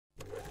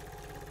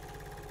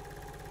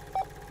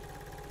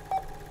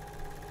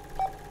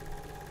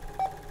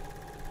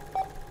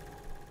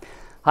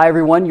Hi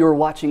everyone, you're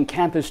watching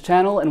Campus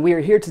Channel and we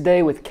are here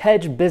today with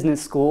KEDGE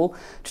Business School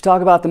to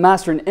talk about the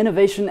Master in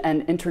Innovation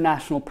and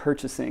International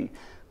Purchasing.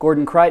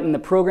 Gordon Crichton, the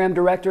Program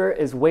Director,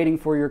 is waiting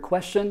for your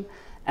question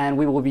and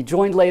we will be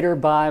joined later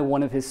by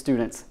one of his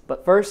students.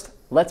 But first,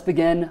 let's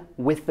begin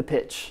with the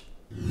pitch.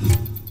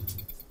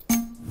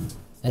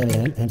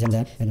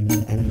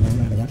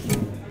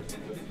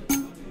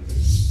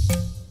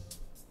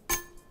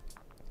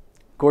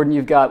 Gordon,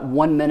 you've got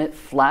 1 minute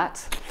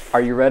flat.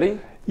 Are you ready?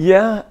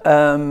 Yeah.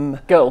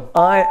 Go.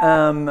 I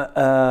am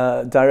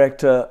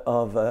director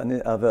of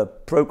a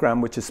program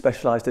which is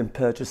specialized in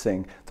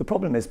purchasing. The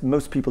problem is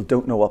most people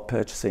don't know what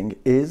purchasing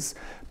is.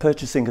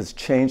 Purchasing has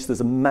changed.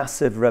 There's a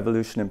massive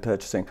revolution in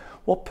purchasing.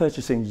 What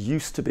purchasing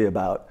used to be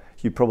about,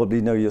 you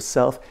probably know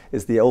yourself,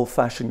 is the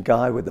old-fashioned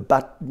guy with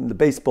the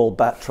baseball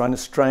bat trying to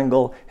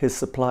strangle his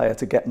supplier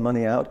to get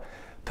money out.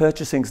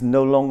 Purchasing is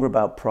no longer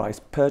about price.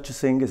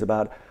 Purchasing is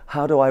about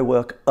how do I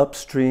work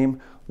upstream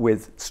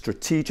with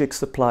strategic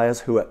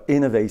suppliers who are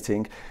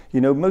innovating.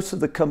 You know, most of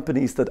the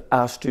companies that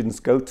our students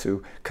go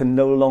to can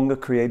no longer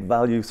create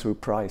value through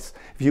price.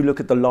 If you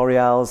look at the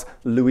L'Oreals,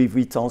 Louis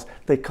Vuittons,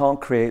 they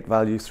can't create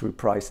value through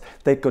price.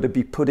 They've got to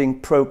be putting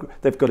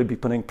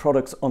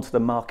products onto the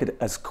market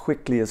as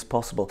quickly as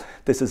possible.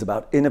 This is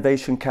about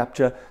innovation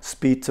capture,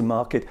 speed to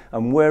market.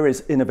 And where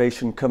is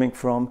innovation coming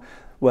from?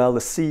 Well, the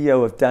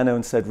CEO of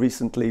Danone said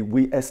recently,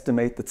 we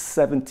estimate that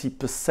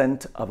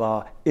 70% of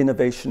our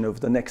innovation over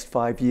the next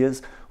 5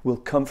 years will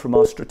come from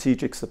our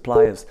strategic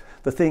suppliers.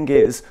 The thing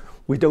is,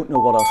 we don't know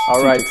what our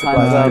strategic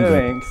suppliers are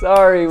doing.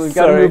 Sorry, we've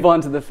got to move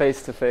on to the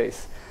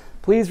face-to-face.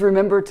 Please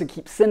remember to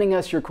keep sending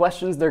us your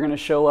questions. They're going to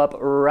show up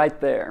right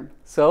there.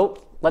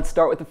 So let's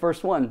start with the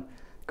first one.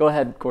 Go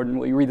ahead, Gordon.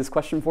 Will you read this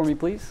question for me,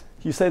 please?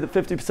 You say that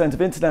 50%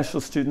 of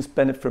international students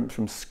benefit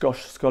from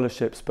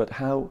scholarships, but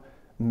how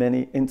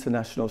many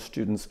international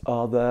students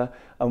are there,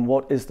 and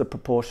what is the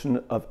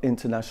proportion of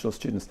international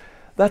students?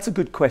 That's a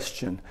good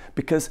question,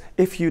 because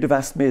if you'd have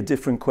asked me a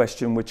different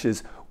question, which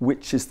is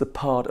the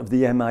part of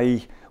the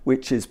MIE,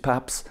 which is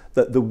perhaps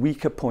the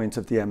weaker point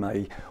of the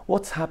MIE,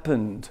 what's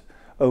happened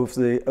over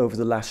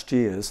the last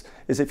years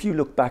is, if you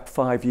look back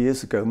 5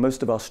 years ago,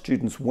 most of our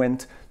students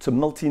went to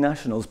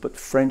multinationals, but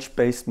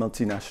French-based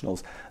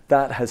multinationals.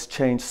 That has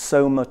changed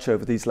so much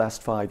over these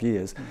last 5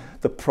 years.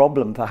 The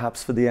problem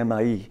perhaps for the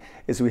MIE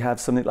is we have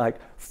something like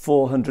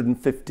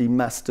 450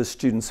 master's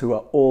students who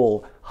are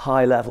all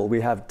high level.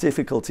 We have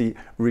difficulty,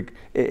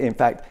 in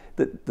fact,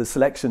 the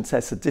selection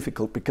tests are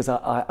difficult because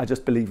I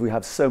just believe we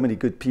have so many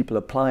good people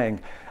applying,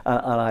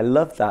 and I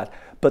love that.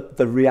 But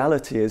the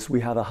reality is we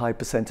have a high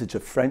percentage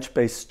of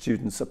French-based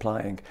students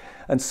applying.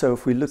 And so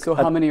if we look So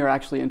how many are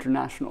actually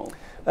international?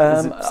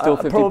 Is it still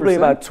 50%? Probably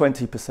about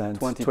 20%. 20%.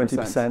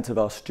 20% of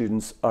our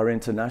students are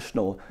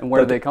international. And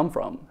where do they come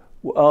from?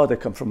 Oh, they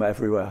come from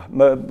everywhere.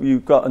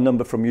 You've got a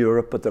number from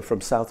Europe, but they're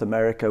from South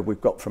America. We've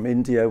got from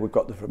India. We've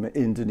got them from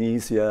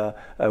Indonesia.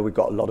 We've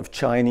got a lot of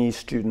Chinese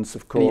students,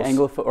 of course. Any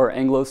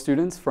Anglo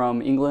students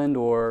from England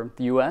or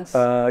the US?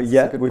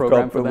 Yeah,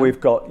 we've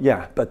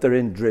got, but they're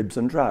in dribs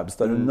and drabs.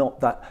 There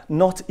are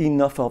not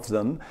enough of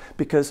them,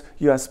 because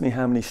you asked me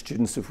how many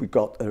students have we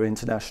got that are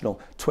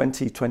international,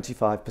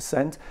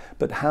 20-25%.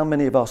 But how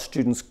many of our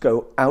students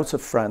go out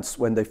of France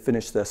when they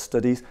finish their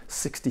studies?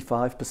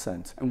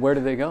 65%. And where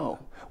do they go?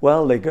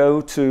 Well, they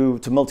go to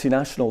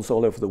multinationals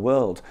all over the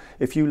world.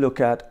 If you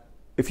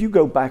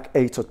go back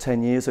 8 or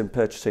 10 years in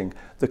purchasing,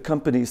 the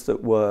companies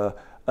that were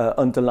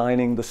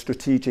underlining the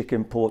strategic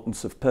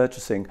importance of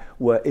purchasing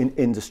were in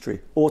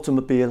industry: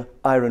 automobile,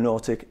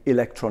 aeronautic,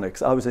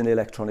 electronics. I was in the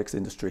electronics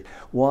industry.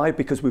 Why?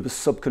 Because we were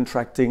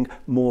subcontracting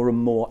more and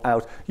more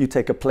out. You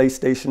take a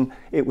PlayStation,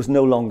 it was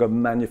no longer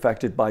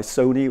manufactured by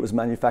Sony, it was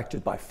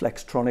manufactured by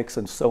Flextronics,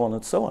 and so on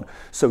and so on.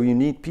 So you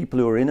need people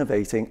who are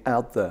innovating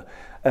out there.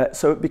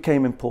 So it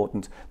became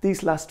important.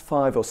 These last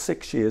 5 or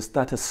 6 years,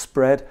 that has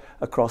spread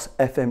across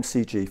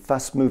FMCG,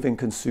 fast-moving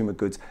consumer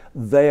goods.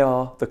 They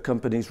are the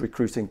companies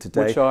recruiting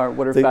today.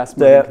 What are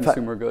fast-moving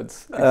consumer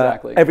goods?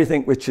 Exactly.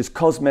 Everything which is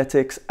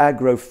cosmetics,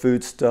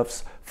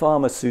 agro-foodstuffs,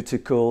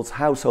 pharmaceuticals,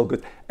 household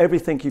goods,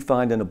 everything you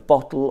find in a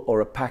bottle or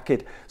a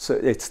packet. So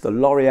it's the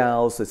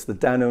L'Oreals, it's the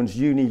Danones,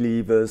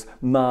 Unilevers,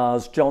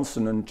 Mars,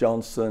 Johnson &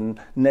 Johnson,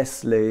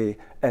 Nestle,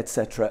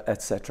 etc.,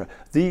 etc.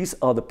 These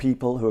are the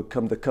people who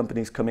are the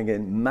companies coming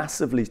in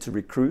massively to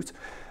recruit.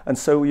 And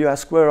so you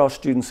ask where our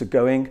students are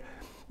going.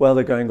 Well,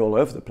 they're going all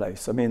over the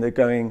place. I mean, they're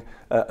going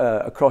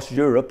across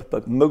Europe,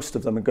 but most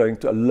of them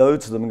are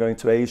loads of them are going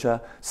to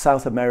Asia,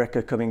 South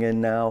America coming in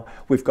now.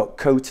 We've got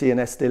Coty and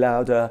Estée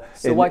Lauder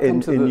in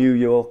New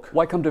York.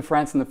 Why come to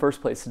France in the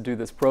first place to do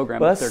this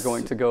program if they're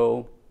going to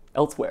go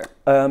elsewhere?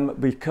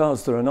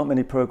 Because there are not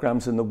many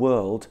programs in the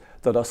world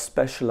that are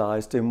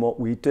specialized in what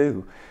we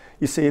do.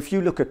 You see, if you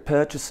look at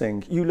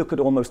purchasing, you look at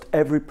almost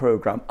every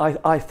program.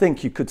 I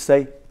think you could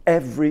say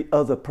every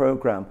other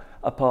program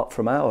apart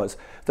from ours.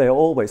 They are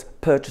always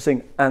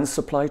purchasing and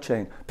supply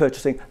chain,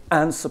 purchasing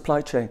and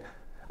supply chain.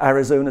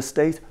 Arizona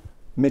State,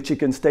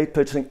 Michigan State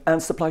Purchasing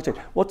and supply chain.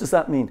 What does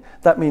that mean?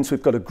 That means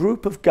we've got a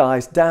group of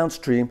guys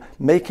downstream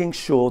making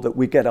sure that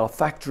we get our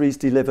factories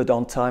delivered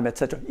on time,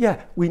 etc.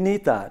 Yeah, we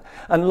need that.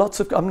 And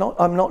I'm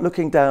not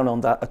looking down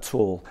on that at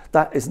all.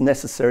 That is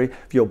necessary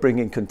if you're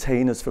bringing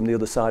containers from the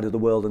other side of the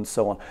world and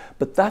so on.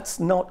 But that's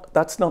not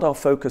our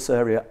focus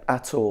area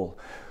at all.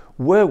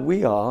 Where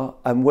we are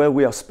and where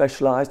we are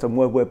specialized and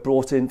where we're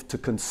brought in to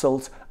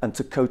consult and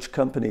to coach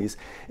companies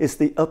is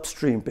the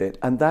upstream bit,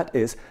 and that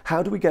is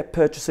how do we get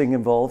purchasing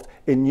involved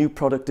in new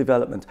product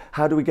development?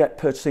 How do we get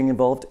purchasing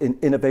involved in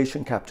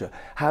innovation capture?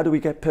 How do we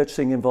get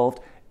purchasing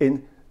involved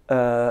in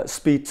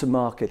speed to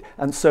market?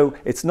 And so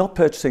it's not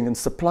purchasing and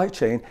supply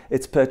chain,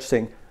 it's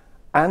purchasing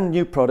and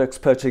new products,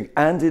 purchasing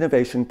and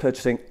innovation,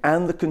 purchasing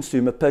and the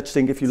consumer,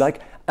 purchasing, if you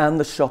like, and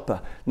the shopper.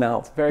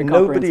 Now,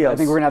 nobody else. I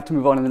think we're going to have to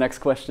move on to the next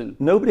question.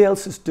 Nobody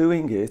else is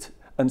doing it.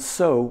 And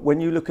so when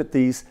you look at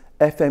these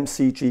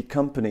FMCG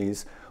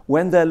companies,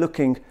 when they're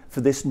looking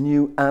for this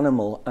new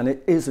animal, and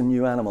it is a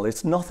new animal,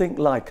 it's nothing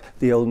like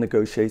the old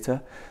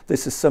negotiator.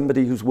 This is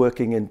somebody who's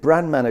working in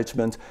brand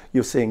management.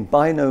 You're seeing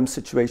binomial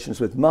situations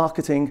with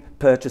marketing,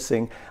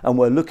 purchasing, and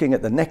we're looking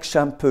at the next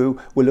shampoo,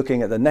 we're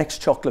looking at the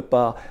next chocolate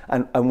bar,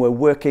 and we're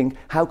working,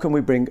 how can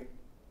we bring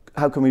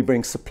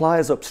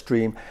suppliers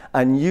upstream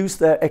and use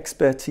their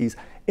expertise?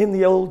 In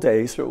the old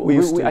days,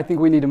 I think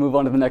we need to move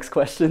on to the next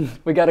question.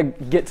 We got to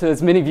get to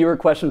as many viewer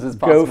questions as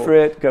possible. Go for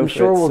it. I'm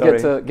sure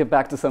we'll get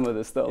back to some of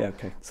this though. Yeah,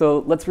 okay. So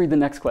let's read the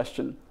next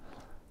question.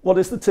 What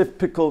is the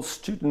typical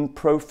student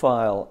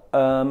profile?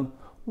 I'm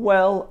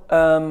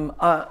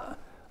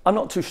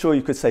not too sure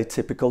you could say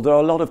typical. There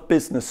are a lot of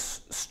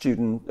business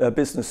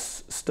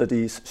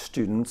studies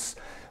students,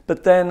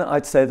 but then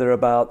I'd say there are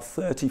about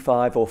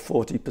 35 or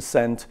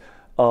 40%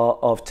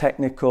 of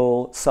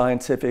technical,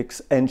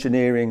 scientifics,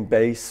 engineering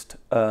based,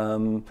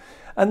 and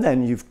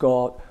then you've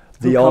got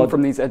who come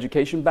from these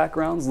education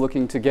backgrounds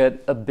looking to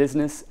get a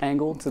business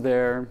angle to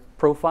their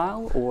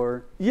profile,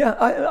 or? Yeah,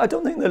 I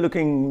don't think they're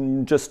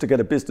looking just to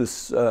get a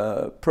business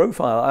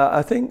profile.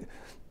 I think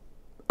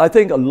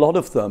a lot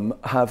of them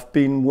have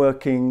been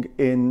working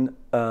in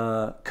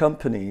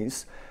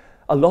companies.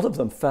 A lot of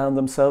them found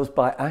themselves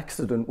by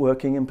accident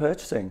working in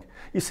purchasing.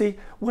 You see,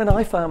 when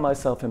I found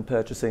myself in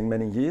purchasing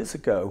many years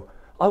ago,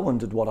 I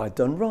wondered what I'd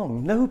done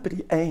wrong.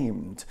 Nobody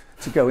aimed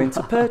to go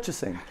into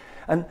purchasing.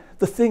 And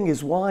the thing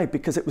is why?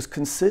 Because it was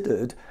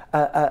considered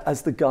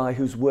as the guy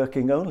who's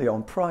working only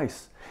on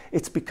price.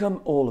 It's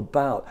become all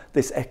about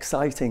this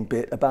exciting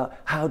bit about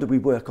how do we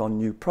work on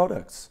new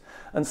products.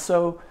 And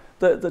so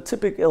the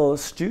typical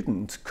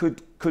student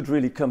could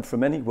really come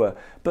from anywhere,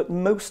 but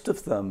most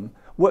of them,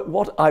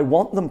 what I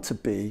want them to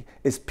be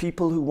is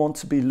people who want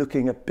to be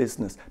looking at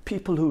business,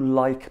 people who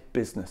like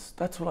business.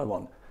 That's what I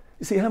want.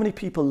 You see, how many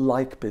people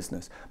like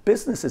business?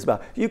 Business is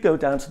about, you go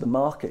down to the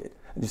market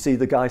and you see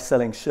the guy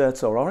selling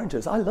shirts or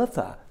oranges. I love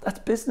that. That's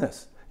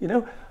business. You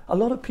know, a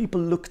lot of people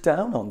look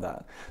down on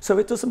that. So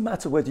it doesn't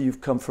matter whether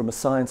you've come from a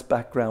science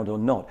background or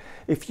not.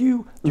 If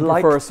you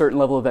prefer a certain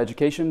level of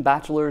education,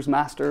 bachelor's,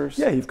 master's?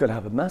 Yeah, you've got to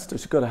have a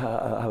master's.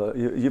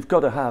 You've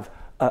got to have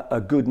a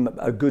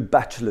good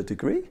bachelor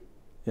degree.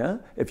 Yeah,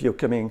 if you're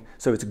coming,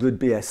 so it's a good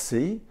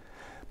BSc.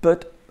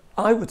 But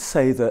I would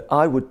say that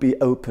I would be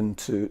open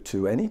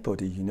to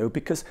anybody, you know,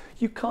 because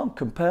you can't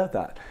compare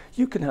that.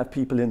 You can have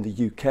people in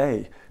the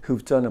UK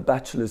who've done a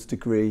bachelor's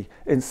degree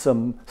in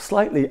some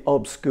slightly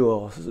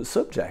obscure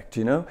subject,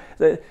 you know.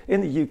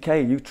 In the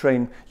UK,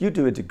 you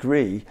do a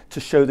degree to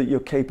show that you're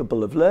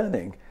capable of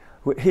learning.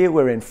 Here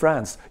we're in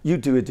France, you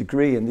do a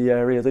degree in the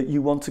area that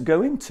you want to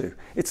go into.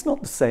 It's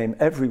not the same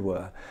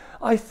everywhere.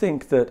 I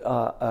think that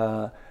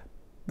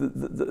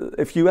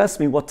if you ask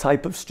me what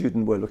type of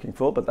student we're looking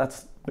for, but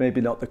that's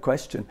maybe not the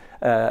question,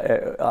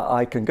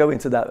 I can go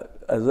into that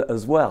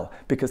as well,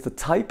 because the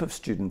type of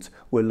student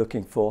we're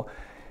looking for,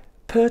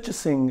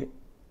 purchasing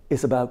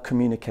is about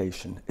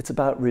communication, it's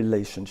about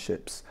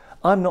relationships.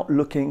 I'm not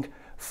looking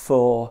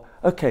for,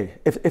 okay,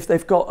 if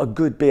they've got a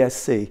good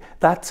BSc,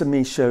 that to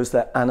me shows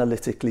they're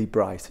analytically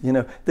bright, you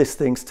know, this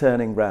thing's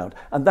turning round,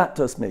 and that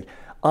does me.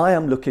 I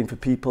am looking for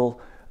people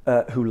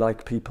who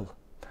like people.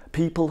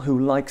 People who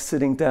like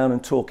sitting down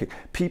and talking,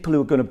 people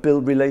who are going to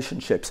build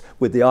relationships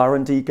with the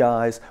R&D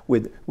guys,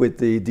 with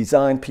the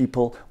design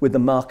people, with the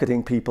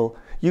marketing people.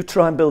 You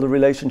try and build a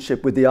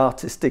relationship with the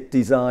artistic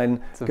design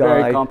guy. It's a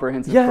very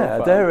comprehensive profile.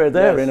 Yeah,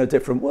 they're in a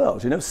different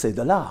world, you know, c'est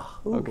de l'art.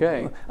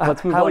 Okay,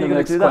 let's move on to the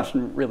next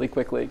question really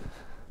quickly.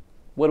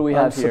 What do we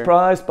have here? I'm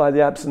surprised by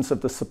the absence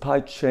of the supply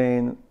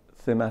chain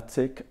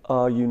thematic.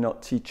 Are you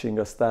not teaching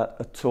us that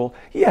at all?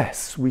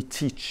 Yes, we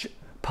teach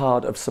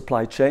part of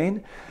supply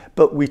chain.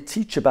 But we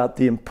teach about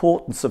the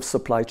importance of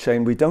supply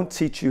chain. We don't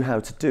teach you how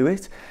to do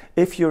it.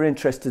 If you're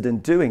interested in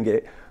doing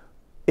it,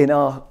 in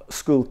our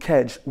school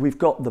KEDGE, we've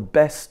got the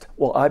best,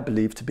 what I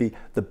believe to be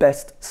the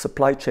best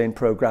supply chain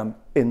program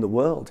in the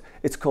world.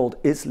 It's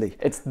called ISLI.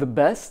 It's the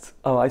best?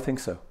 Oh, I think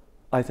so.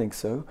 I think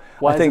so.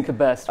 Why is it the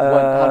best?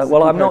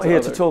 Well, I'm not here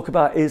to talk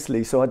about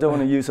ISLI, so I don't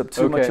want to use up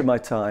too much of my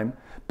time.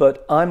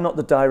 but I'm not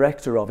the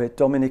director of it.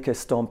 Dominique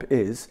Estompe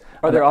is.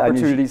 Are there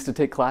opportunities to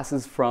take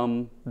classes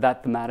from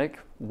that thematic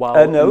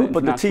while no,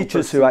 but the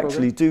teachers who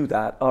actually do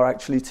that are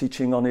actually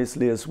teaching on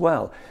ISLI as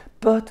well.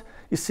 But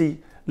you see,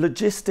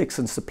 logistics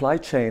and supply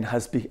chain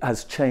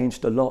has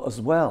changed a lot as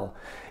well.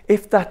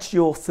 If that's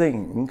your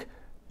thing,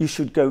 you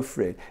should go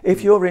for it.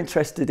 If you're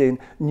interested in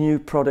new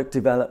product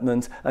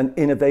development and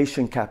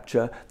innovation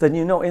capture, then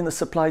you're not in the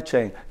supply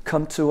chain.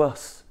 Come to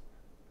us.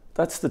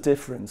 That's the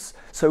difference.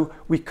 So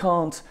we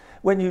can't,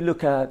 when you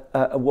look at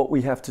what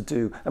we have to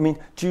do, I mean,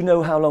 do you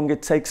know how long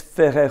it takes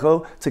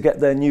Ferrero to get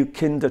their new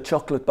Kinder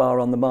chocolate bar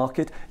on the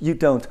market? You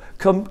don't.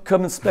 Come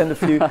and spend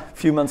a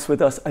few months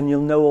with us and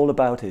you'll know all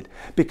about it.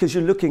 Because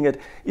you're looking at,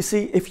 you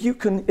see,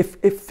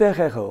 if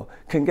Ferrero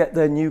can get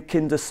their new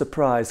Kinder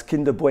Surprise,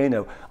 Kinder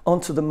Bueno,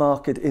 onto the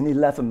market in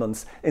 11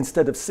 months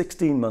instead of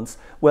 16 months,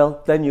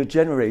 well, then you're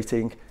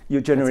generating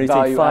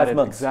 5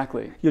 months.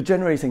 Exactly. You're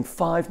generating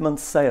 5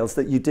 months sales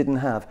that you didn't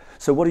have.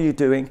 So what are you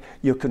doing?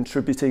 You're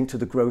contributing to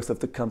the growth of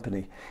the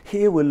company.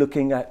 Here we're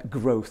looking at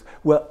growth.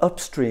 We're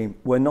upstream,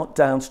 we're not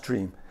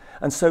downstream.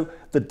 And so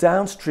the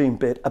downstream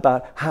bit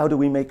about how do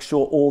we make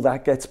sure all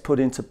that gets put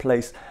into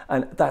place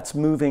and that's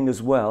moving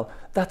as well,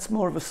 that's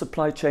more of a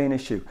supply chain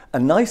issue. A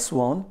nice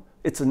one,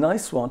 it's a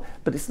nice one,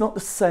 but it's not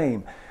the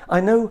same. I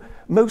know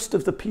most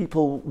of the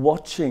people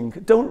watching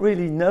don't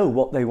really know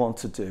what they want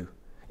to do.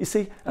 You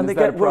see, and they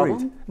get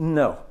worried.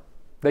 No.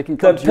 They can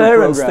come to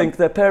your program.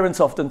 Their parents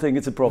often think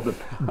it's a problem.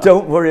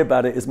 Don't worry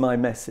about it is my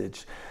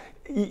message.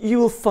 You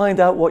will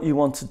find out what you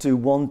want to do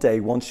one day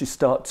once you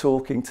start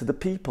talking to the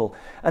people.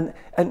 And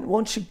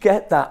once you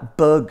get that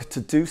bug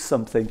to do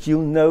something,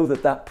 you'll know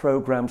that that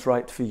program's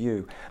right for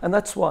you. And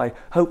that's why,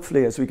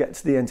 hopefully, as we get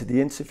to the end of the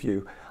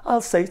interview,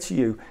 I'll say to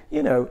you,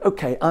 you know,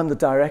 okay, I'm the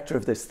director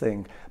of this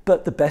thing,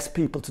 but the best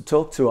people to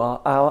talk to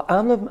are our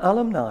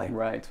alumni.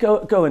 Right.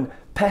 Go and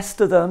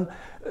pester them.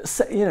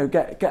 You know,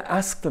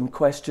 ask them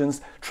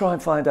questions, try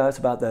and find out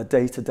about their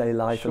day-to-day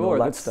life and all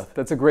that stuff.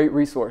 That's a great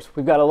resource.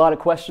 We've got a lot of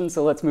questions,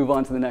 so let's move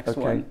on to the next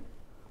one.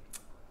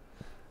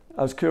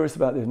 I was curious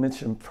about the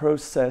admission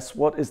process.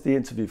 What is the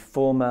interview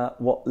format?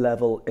 What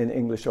level in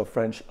English or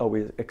French are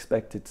we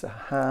expected to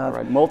have? All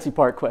right,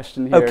 multi-part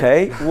question here.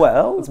 Okay,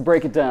 well, let's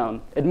break it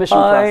down. Admission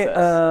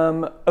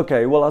process.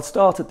 Okay, well, I'll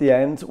start at the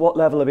end. What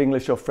level of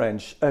English or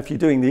French? If you're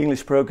doing the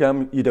English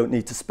program, you don't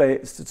need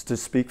to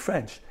speak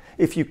French.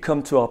 If you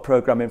come to our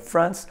program in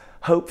France,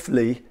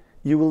 hopefully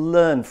you will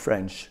learn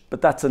French, but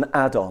that's an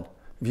add-on.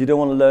 If you don't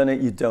want to learn it,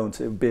 you don't.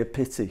 It would be a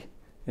pity,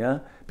 yeah?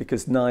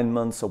 Because 9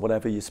 months or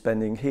whatever you're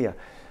spending here.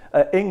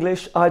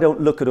 English, I don't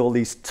look at all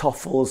these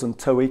TOEFLs and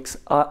TOEICs.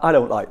 I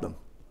don't like them.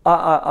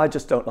 I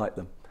just don't like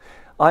them.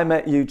 I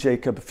met you,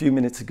 Jacob, a few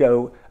minutes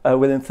ago.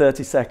 Within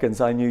 30 seconds,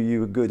 I knew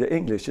you were good at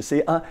English. You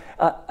see,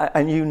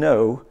 and you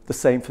know the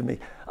same for me.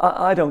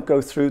 I don't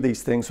go through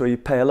these things where you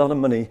pay a lot of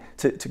money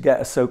to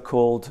get a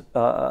so-called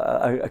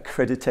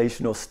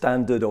accreditation or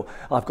standard, or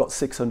I've got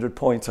 600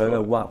 points. I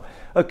know, wow.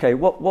 Okay,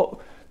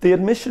 the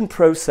admission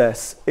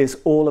process is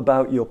all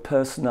about your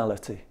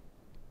personality.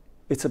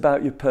 It's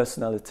about your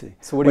personality.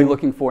 So what are you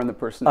looking for in the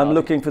personality? I'm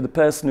looking for the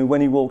person who,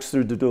 when he walks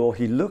through the door,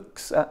 he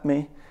looks at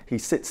me. He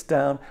sits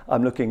down,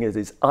 I'm looking at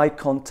his eye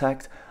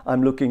contact,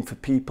 I'm looking for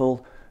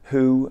people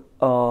who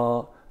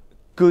are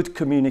good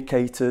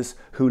communicators,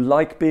 who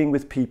like being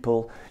with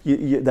people.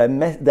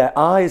 Their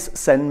eyes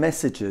send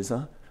messages.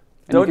 Huh?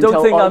 Don't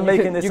think I'm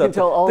making this up. You can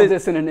tell all of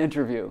this in an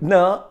interview.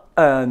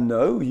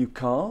 No, you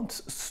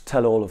can't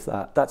tell all of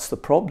that. That's the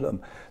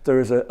problem. There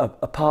is a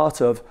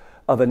part of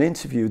an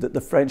interview that the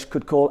French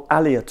could call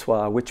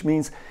aléatoire, which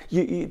means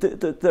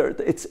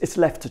it's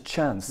left to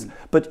chance.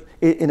 But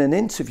in an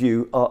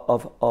interview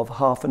of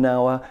half an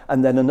hour,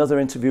 and then another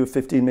interview of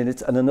 15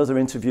 minutes, and another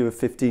interview of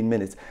 15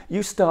 minutes,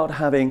 you start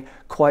having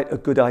quite a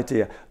good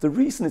idea. The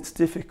reason it's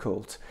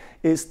difficult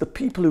is the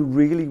people who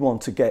really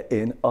want to get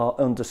in are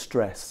under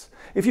stress.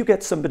 If you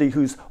get somebody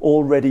who's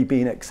already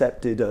been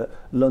accepted at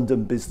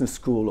London Business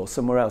School or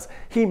somewhere else,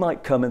 he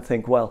might come and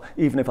think, well,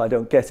 even if I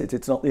don't get it,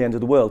 it's not the end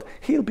of the world.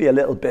 He'll be a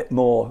little bit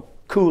more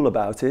cool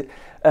about it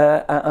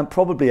and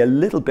probably a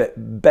little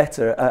bit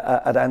better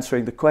at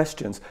answering the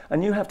questions.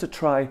 And you have to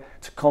try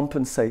to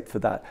compensate for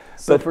that.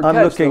 So but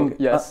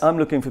I'm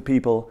looking for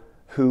people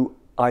who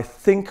I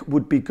think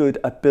would be good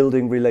at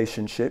building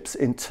relationships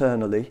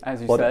internally.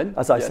 As you said.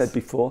 As I said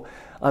before.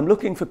 I'm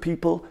looking for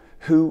people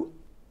who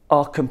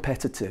are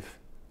competitive.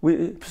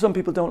 Some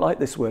people don't like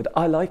this word.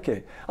 I like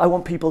it. I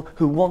want people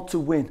who want to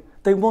win.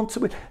 They want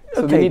to win.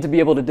 So they need to be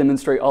able to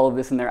demonstrate all of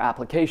this in their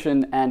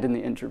application and in the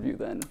interview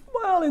then?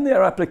 Well, in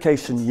their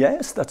application,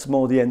 yes. That's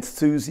more the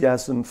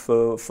enthusiasm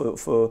for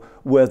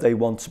where they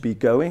want to be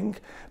going.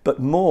 But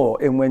more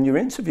in when you're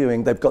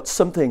interviewing, they've got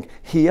something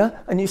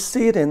here and you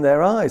see it in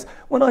their eyes.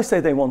 When I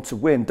say they want to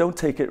win, don't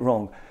take it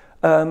wrong.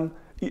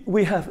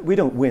 We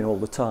don't win all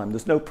the time.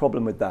 There's no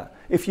problem with that.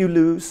 If you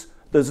lose,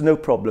 there's no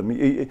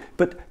problem.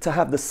 But to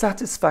have the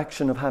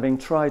satisfaction of having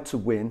tried to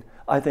win,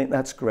 I think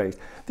that's great.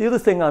 The other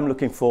thing I'm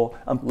looking for,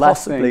 and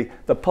possibly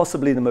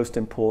the most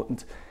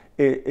important,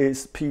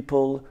 is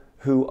people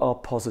who are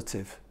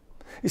positive.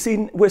 You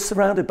see, we're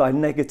surrounded by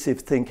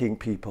negative thinking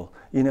people.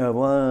 You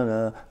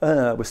know,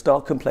 we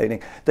start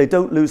complaining. They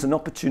don't lose an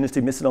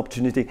opportunity, miss an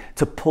opportunity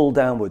to pull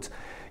downwards.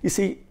 You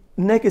see,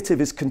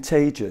 negative is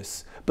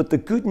contagious, but the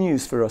good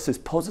news for us is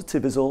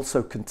positive is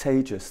also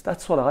contagious.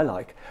 That's what I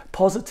like.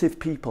 Positive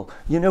people.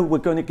 You know, we're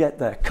going to get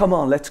there. Come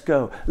on, let's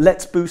go.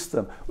 Let's boost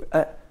them.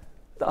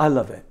 I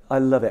love it. I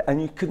love it.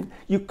 And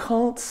you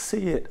can't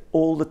see it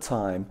all the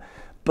time,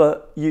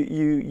 but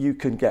you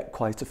can get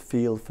quite a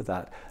feel for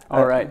that.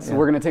 All right, so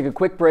we're going to take a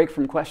quick break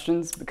from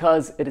questions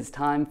because it is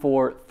time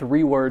for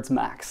 3 words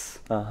max.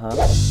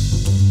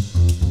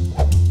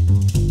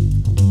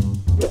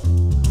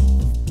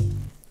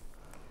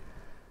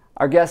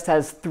 Our guest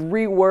has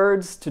 3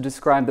 words to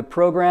describe the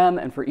program,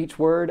 and for each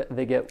word,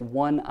 they get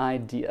 1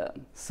 idea.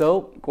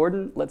 So,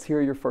 Gordon, let's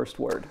hear your first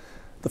word.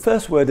 The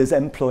first word is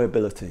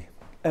employability.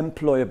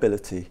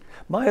 Employability.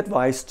 My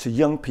advice to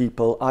young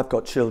people, I've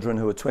got children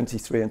who are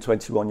 23 and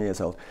 21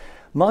 years old.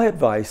 My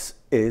advice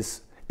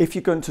is, if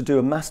you're going to do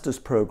a master's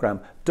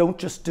program, don't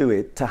just do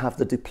it to have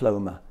the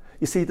diploma.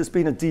 You see, there's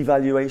been a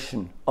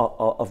devaluation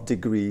of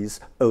degrees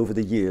over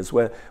the years,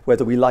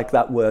 whether we like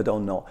that word or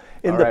not.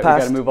 In the past, we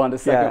got to move on to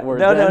second word.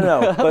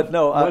 No. But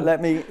no, let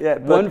me.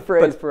 One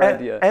phrase per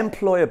idea.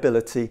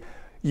 Employability.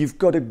 You've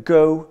got to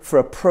go for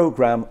a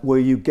program where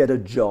you get a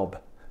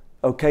job.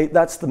 Okay,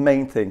 that's the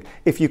main thing.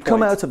 If you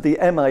come out of the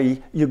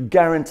MIE, you're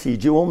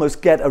guaranteed. You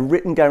almost get a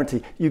written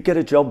guarantee. You get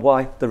a job.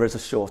 Why? There is a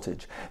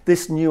shortage.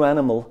 This new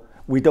animal,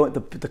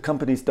 the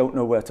companies don't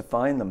know where to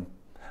find them.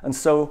 And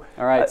so,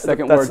 all right,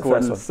 second word,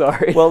 Gordon,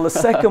 sorry. Well, the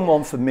second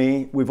one for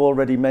me, we've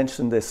already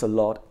mentioned this a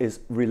lot, is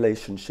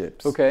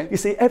relationships. Okay. You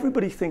see,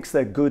 everybody thinks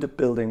they're good at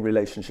building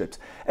relationships.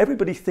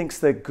 Everybody thinks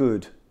they're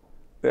good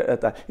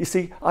at that. You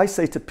see, I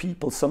say to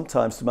people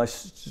sometimes,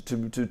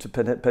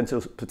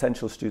 to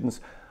potential students,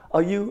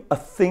 are you a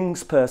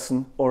things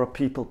person or a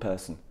people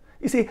person?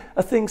 You see,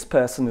 a things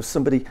person is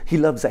somebody, he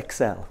loves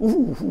Excel,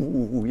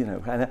 you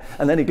know,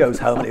 and then he goes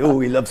home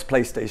and he loves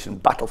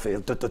PlayStation,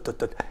 Battlefield,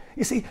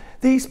 You see,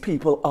 these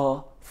people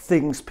are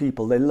things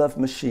people. They love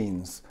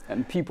machines.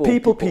 And people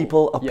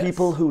are yes.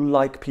 people who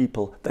like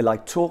people. They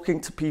like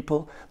talking to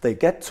people. They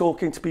get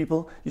talking to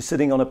people. You're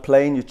sitting on a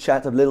plane, you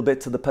chat a little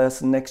bit to the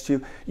person next to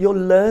you. You're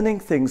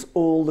learning things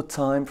all the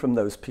time from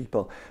those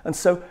people. And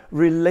so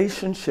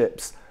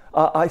relationships,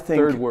 I think,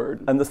 third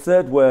word. And the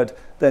third word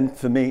then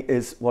for me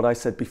is what I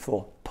said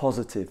before,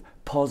 positive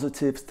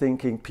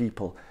thinking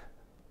people.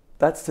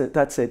 That's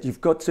it.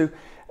 You've got to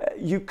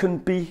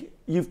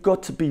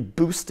be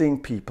boosting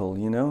people,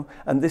 you know,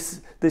 and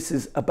this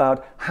is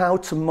about how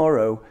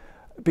tomorrow,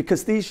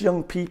 because these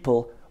young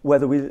people, are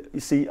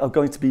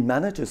going to be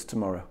managers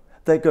tomorrow.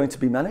 They're going to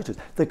be managers.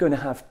 They're going to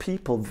have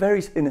people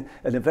in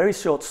a very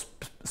short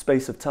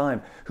space of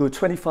time who are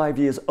 25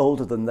 years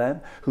older than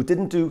them, who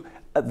didn't do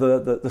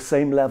the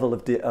same level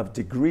of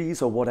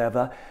degrees or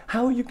whatever.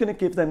 How are you going to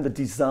give them the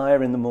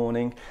desire in the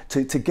morning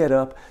to get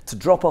up, to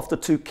drop off the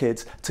 2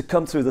 kids, to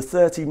come through the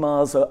 30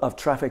 miles of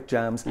traffic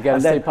jams? You got to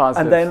stay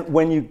positive. And then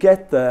when you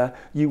get there,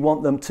 you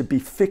want them to be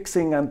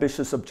fixing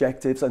ambitious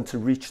objectives and to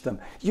reach them.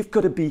 You've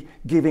got to be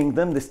giving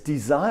them this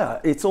desire.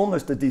 It's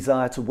almost a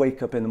desire to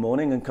wake up in the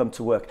morning and come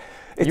to work.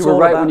 You were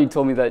right when you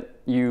told me that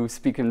you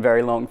speak in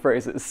very long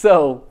phrases.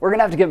 So we're going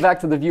to have to get back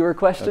to the viewer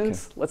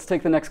questions. Okay. Let's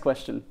take the next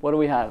question. What do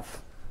we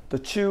have? The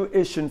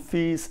tuition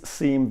fees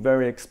seem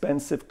very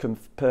expensive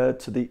compared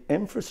to the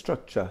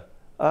infrastructure.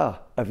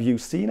 Have you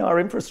seen our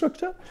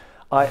infrastructure?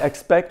 I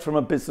expect from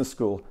a business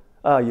school.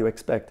 You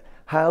expect.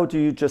 How do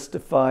you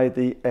justify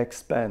the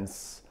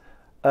expense?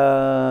 What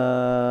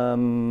are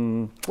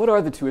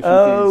the tuition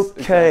fees?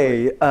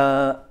 Okay,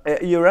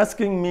 exactly? You're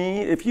asking me,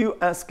 if you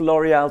ask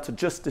L'Oreal to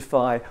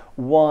justify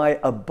why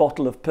a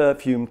bottle of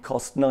perfume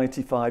costs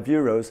 95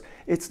 euros,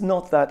 it's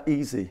not that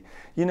easy.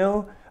 You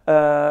know,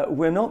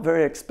 we're not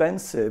very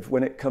expensive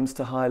when it comes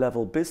to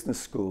high-level business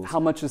schools. How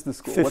much is the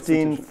school?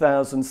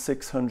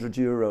 15,600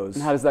 euros.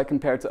 And how does that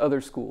compare to other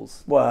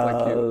schools?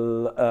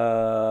 Well,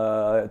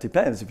 it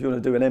depends. If you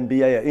want to do an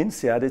MBA at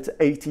INSEAD, it's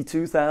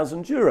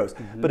 82,000 euros.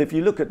 But if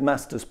you look at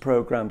master's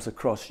programs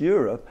across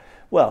Europe,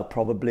 well,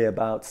 probably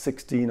about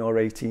 16 or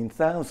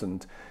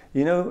 18,000.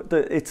 You know,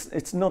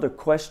 it's not a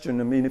question.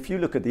 I mean, if you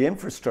look at the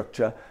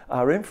infrastructure,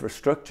 our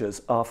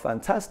infrastructures are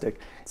fantastic.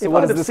 So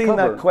if I'd have seen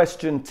that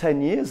question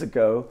 10 years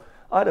ago,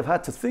 I'd have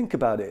had to think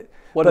about it.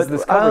 What does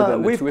this cover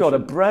then? We've got a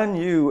brand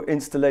new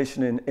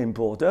installation in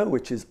Bordeaux,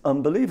 which is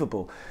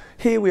unbelievable.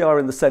 Here we are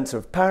in the centre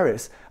of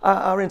Paris.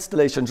 Our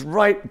installation's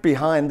right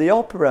behind the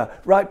opera,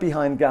 right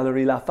behind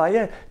Galerie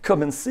Lafayette.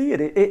 Come and see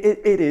it.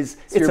 It is.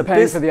 So you're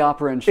paying for the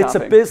opera and shopping. It's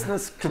a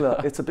business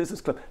club. It's a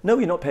business club. No,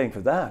 you're not paying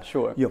for that.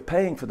 Sure. You're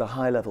paying for the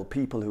high-level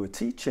people who are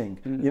teaching.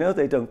 You know,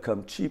 they don't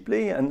come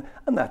cheaply, and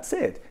that's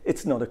it.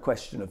 It's not a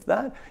question of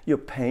that. You're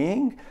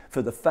paying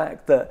for the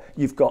fact that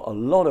you've got a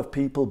lot of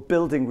people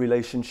building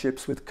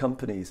relationships with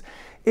companies.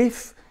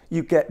 If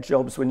you get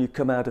jobs when you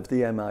come out of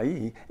the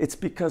MIE, it's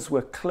because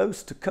we're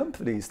close to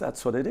companies.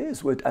 That's what it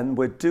is.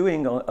 We're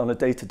doing on a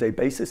day-to-day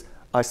basis.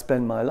 I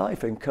spend my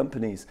life in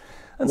companies.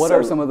 And what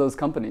are some of those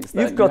companies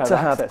that you've got to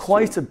have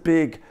quite a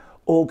big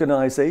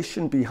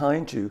organization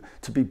behind you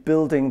to be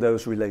building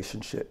those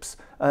relationships.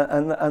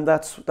 And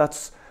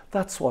that's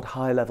what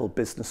high-level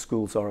business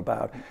schools are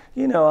about.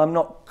 You know, I'm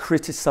not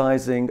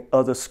criticizing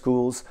other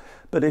schools,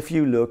 but if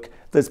you look,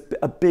 there's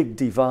a big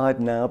divide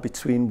now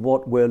between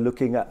what we're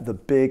looking at, the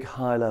big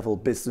high-level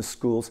business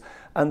schools,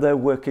 and they're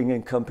working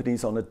in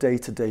companies on a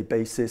day-to-day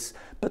basis,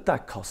 but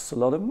that costs a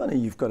lot of money.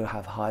 You've got to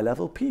have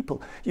high-level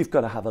people. You've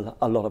got to have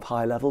a lot of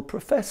high-level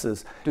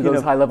professors. Do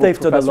those high-level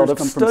professors they've done a lot of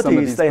come from some of studies.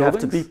 these They have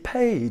buildings? to be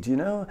paid, you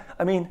know.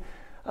 I mean,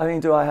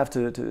 do I have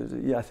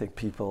to yeah, I think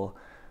people,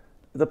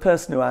 the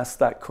person who asked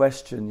that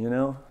question, you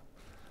know.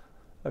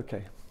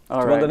 Okay.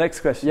 All Do you right. want the next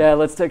question? Yeah,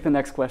 let's take the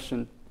next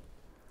question.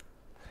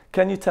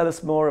 Can you tell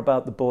us more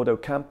about the Bordeaux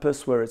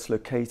campus, where it's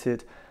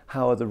located,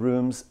 how are the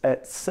rooms,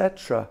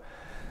 etc.?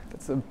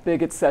 It's a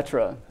big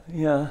etc.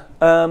 Yeah.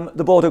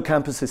 The Bordeaux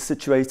campus is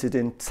situated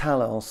in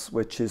Talence,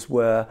 which is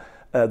where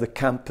the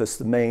campus,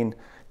 the main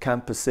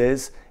campus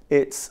is.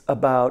 It's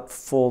about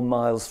 4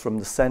 miles from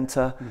the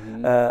centre.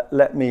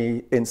 Let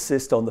me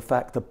insist on the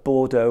fact that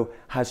Bordeaux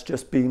has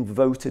just been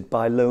voted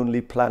by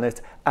Lonely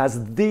Planet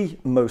as the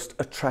most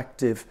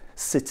attractive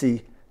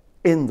city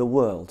in the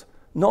world.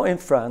 Not in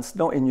France,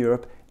 not in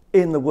Europe,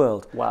 in the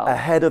world. Wow.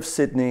 Ahead of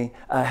Sydney,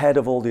 ahead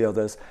of all the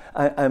others.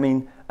 I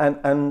mean,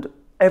 and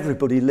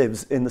everybody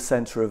lives in the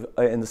centre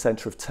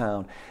of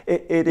town.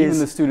 It Even is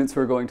the students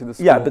who are going to the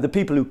school. yeah, but the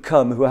people who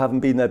come who haven't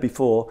been there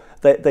before,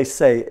 they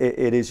say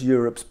it is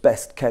Europe's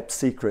best kept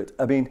secret.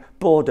 I mean,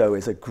 Bordeaux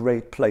is a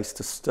great place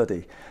to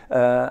study,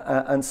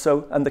 and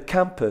the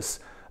campus.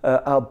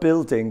 Our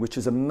building, which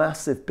is a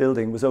massive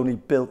building, was only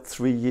built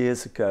 3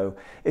 years ago.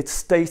 It's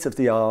state of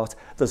the art.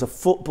 There's a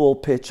football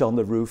pitch on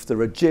the roof. There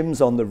are gyms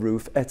on the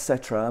roof,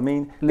 etc. I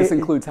mean, And this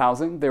includes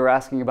housing? They were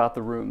asking about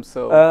the rooms.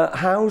 So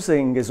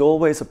housing is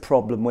always a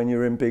problem when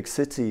you're in big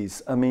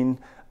cities. I mean,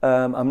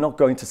 I'm not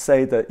going to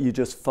say that you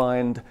just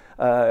find,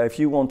 if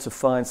you want to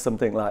find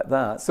something like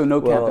that. So no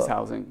campus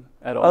housing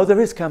at all? Oh, there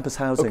is campus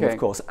housing, Okay. of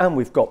course, and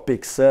we've got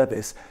big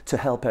service to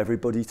help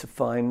everybody to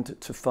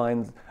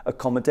find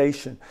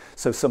accommodation.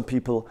 So some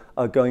people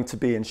are going to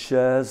be in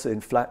shares,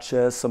 in flat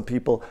shares. Some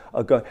people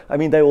are going. I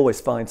mean, they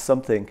always find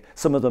something.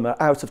 Some of them are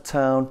out of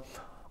town.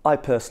 I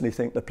personally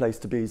think the place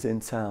to be is in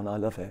town. I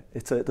love it.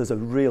 There's a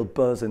real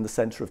buzz in the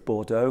centre of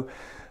Bordeaux.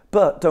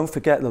 But don't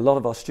forget that a lot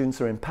of our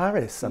students are in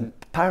Paris, and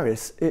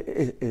Paris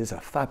is a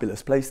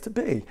fabulous place to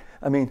be.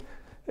 I mean,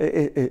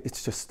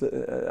 it's just.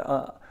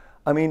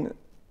 I mean.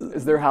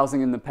 Is there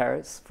housing in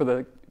Paris for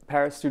the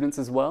Paris students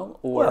as well?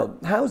 Or? Well,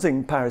 housing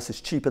in Paris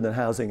is cheaper than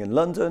housing in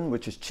London,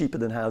 which is cheaper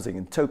than housing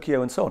in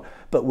Tokyo and so on.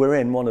 But we're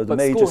in one of the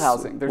major school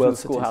housing? There's no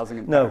school housing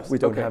in Paris? No, we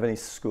don't Okay. have any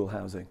school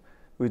housing.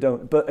 We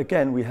don't. But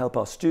again, we help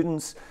our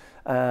students.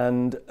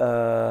 And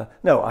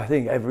no, I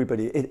think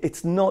everybody,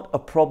 it's not a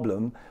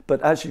problem.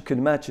 But as you can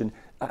imagine,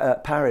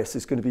 Paris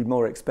is going to be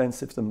more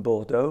expensive than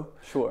Bordeaux.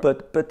 Sure.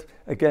 But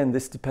again,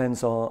 this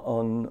depends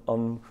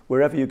on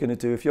wherever you're going to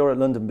do. If you're at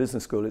London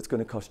Business School, it's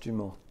going to cost you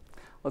more.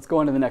 Let's go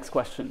on to the next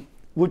question.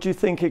 Would you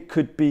think it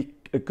could be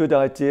a good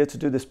idea to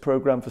do this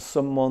program for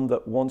someone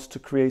that wants to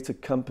create a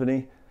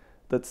company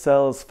that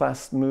sells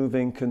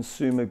fast-moving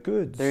consumer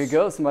goods? There you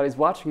go. Somebody's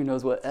watching who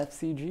knows what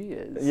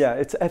FCG is. Yeah,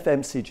 it's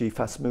FMCG,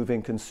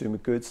 fast-moving consumer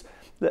goods.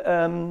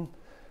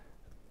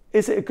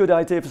 Is it a good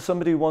idea for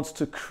somebody who wants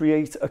to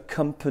create a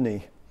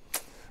company?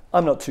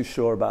 I'm not too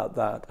sure about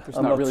that. There's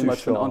I'm not really too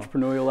much sure. of an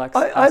entrepreneurial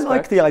I aspect.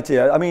 like the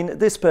idea. I mean,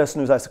 this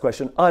person who's asked the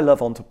question, I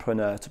love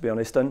entrepreneur, to be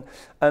honest.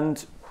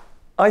 And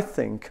I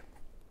think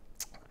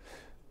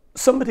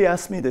somebody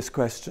asked me this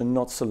question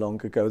not so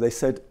long ago. They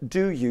said,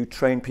 do you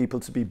train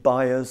people to be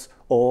buyers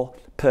or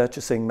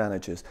purchasing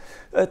managers?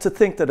 To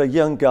think that a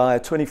young guy,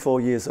 24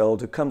 years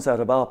old, who comes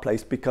out of our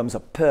place becomes a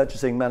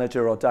purchasing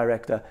manager or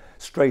director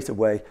straight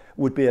away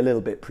would be a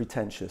little bit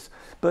pretentious.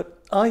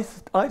 But I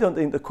don't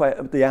think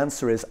the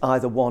answer is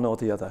either one or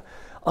the other.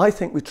 I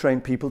think we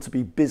train people to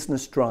be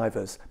business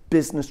drivers.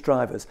 They're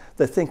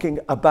thinking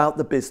about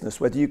the business,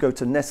 whether you go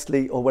to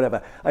Nestle or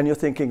whatever, and you're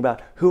thinking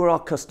about who are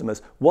our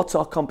customers, what's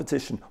our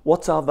competition,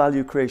 what's our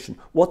value creation,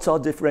 what's our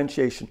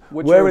differentiation,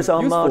 where is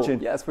our margin,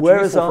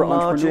 where is our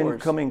margin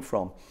coming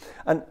from?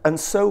 And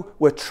so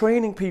we're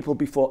training people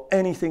before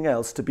anything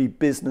else to be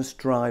business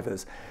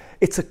drivers.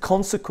 It's a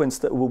consequence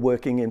that we're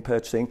working in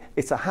purchasing.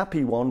 It's a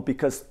happy one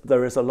because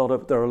there are a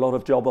lot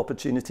of job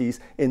opportunities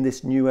in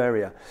this new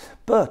area.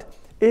 But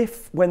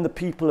if when the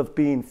people have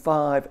been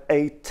 5,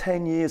 8,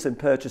 10 years in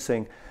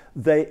purchasing,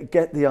 they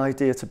get the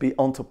idea to be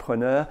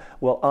entrepreneur,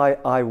 well,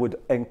 I would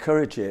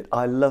encourage it.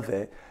 I love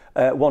it.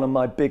 One of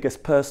my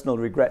biggest personal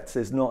regrets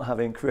is not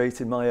having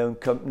created my own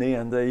company,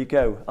 and there you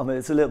go. I mean,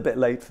 it's a little bit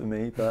late for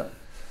me, but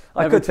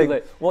I could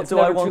think, what do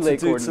I want to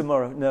do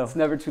tomorrow? No. It's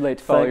never too late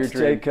to follow your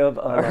dream. Jacob.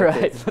 All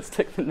right, let's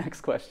take the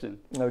next question.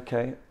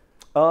 Okay.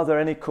 Are there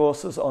any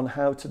courses on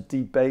how to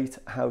debate,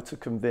 how to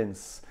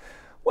convince?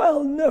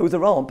 Well, no,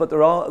 there aren't, but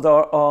there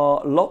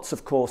are lots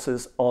of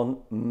courses on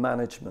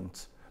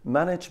management.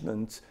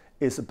 Management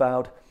is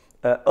about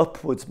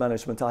upwards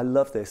management. I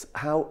love this.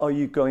 How are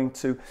you going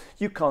to,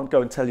 you can't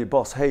go and tell your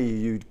boss, hey,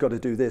 you've got to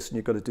do this and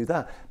you've got to do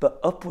that. But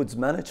upwards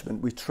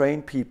management, we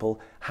train people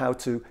how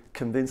to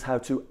convince, how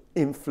to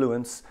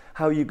influence,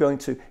 how are you going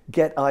to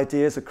get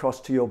ideas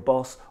across to your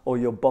boss or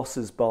your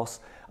boss's boss.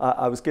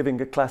 I was giving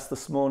a class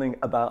this morning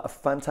about a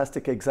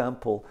fantastic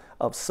example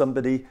of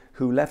somebody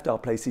who left our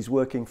place. He's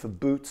working for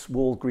Boots,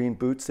 Walgreen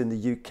Boots in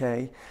the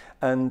UK.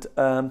 And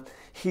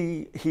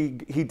he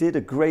did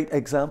a great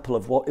example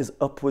of what is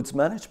upwards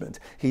management.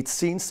 He'd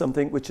seen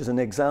something which is an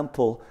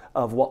example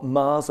of what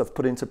Mars have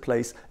put into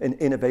place in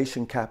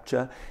innovation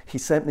capture. He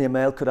sent me a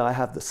mail, could I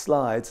have the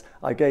slides?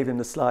 I gave him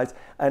the slides,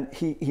 and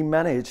he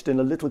managed in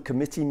a little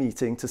committee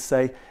meeting to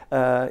say,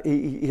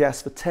 he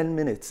asked for 10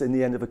 minutes in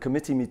the end of a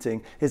committee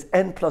meeting. His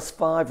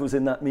N+5 was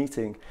in that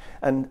meeting.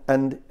 And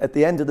at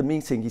the end of the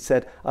meeting, he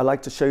said, I'd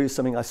like to show you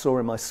something I saw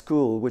in my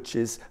school, which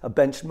is a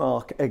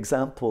benchmark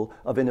example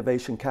of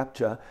innovation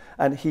capture.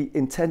 And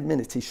in 10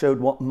 minutes, he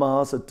showed what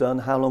Mars had done,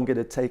 how long it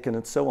had taken,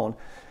 and so on.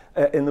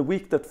 In the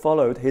week that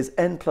followed, his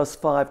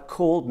N+5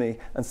 called me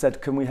and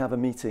said, can we have a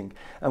meeting?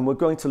 And we're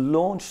going to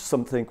launch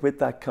something with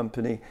that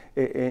company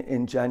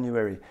in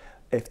January.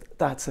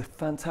 That's a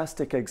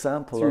fantastic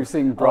example. So you're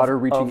seeing broader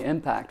reaching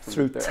impact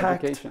through their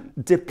tact, education.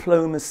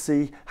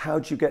 Diplomacy, how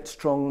do you get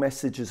strong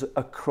messages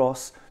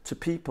across to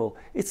people?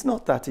 It's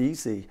not that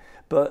easy,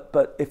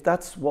 but if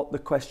that's what the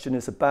question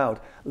is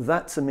about,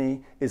 that to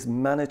me is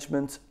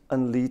management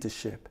and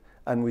leadership.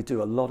 And we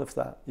do a lot of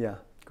that, yeah.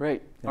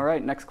 Great. Yeah. All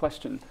right, next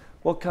question.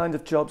 What kind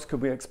of jobs could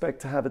we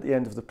expect to have at the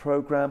end of the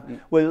program?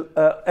 Well,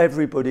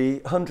 everybody,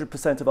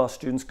 100% of our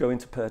students go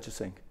into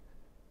purchasing.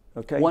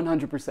 Okay?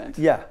 100%?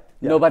 Yeah.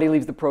 Nobody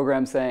leaves the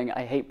program saying,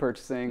 I hate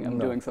purchasing, I'm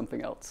doing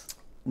something else.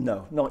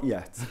 No, not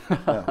yet.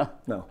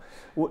 No.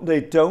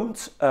 They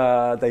don't.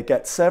 They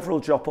get several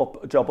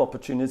job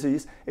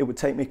opportunities. It would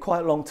take me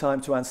quite a long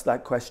time to answer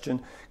that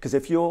question, because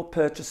if you're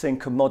purchasing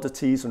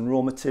commodities and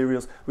raw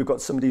materials, we've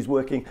got somebody who's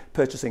working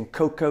purchasing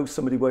cocoa,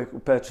 somebody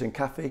purchasing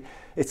coffee.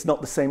 It's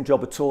not the same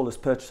job at all as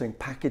purchasing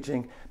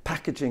packaging.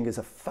 Packaging is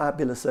a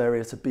fabulous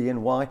area to be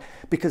in. Why?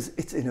 Because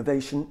it's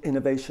innovation,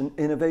 innovation,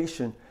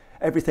 innovation.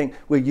 Everything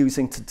we're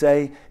using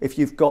today, if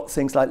you've got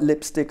things like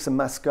lipsticks and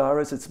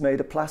mascaras, it's made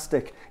of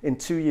plastic. In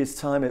 2 years'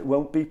 time, it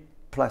won't be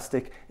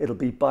plastic, it'll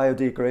be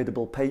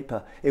biodegradable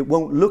paper. It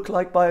won't look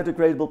like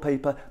biodegradable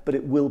paper, but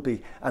it will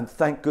be. And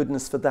thank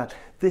goodness for that.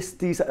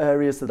 These are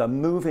areas that are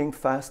moving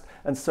fast,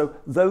 and so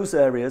those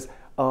areas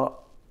are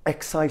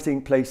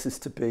exciting places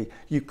to be.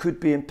 You could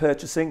be in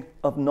purchasing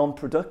of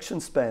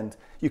non-production spend.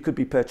 You could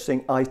be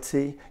purchasing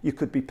IT, you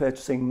could be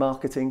purchasing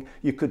marketing,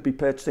 you could be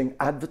purchasing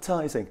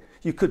advertising.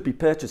 You could be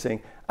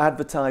purchasing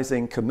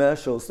advertising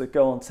commercials that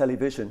go on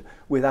television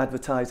with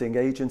advertising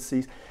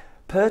agencies.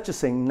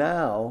 Purchasing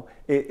now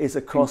is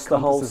across the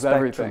whole spectrum.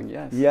 Everything,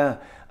 yes. Yeah,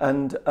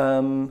 and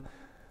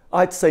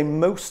I'd say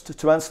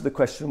to answer the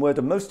question, where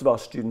do most of our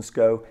students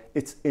go?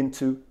 It's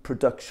into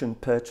production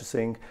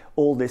purchasing,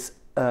 all this,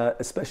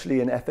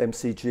 especially in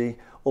FMCG,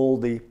 all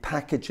the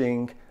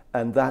packaging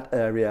and that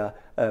area.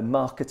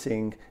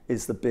 Marketing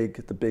is the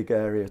big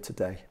area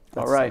today.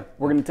 All right,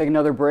 we're going to take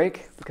another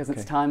break because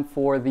it's time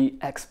for the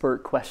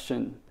expert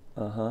question.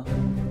 All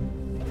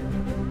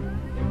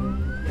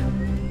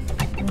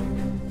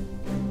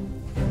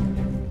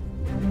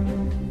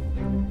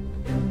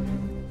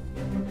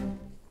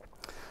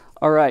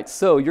right,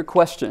 so your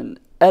question.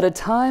 At a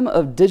time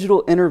of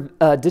digital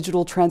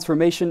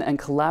transformation and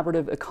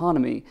collaborative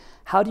economy,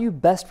 how do you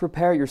best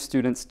prepare your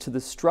students to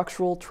the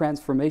structural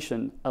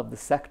transformation of the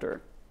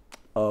sector?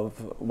 Of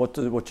what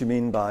do you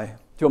mean by?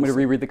 Do you want me to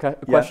reread the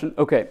question?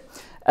 Yeah. Okay.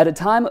 At a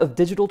time of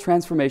digital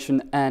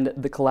transformation and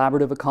the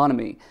collaborative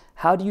economy,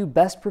 how do you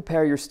best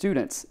prepare your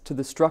students to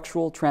the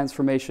structural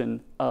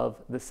transformation of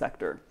the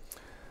sector?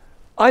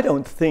 I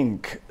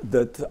think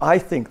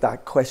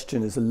that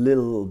question is a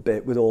little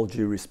bit, with all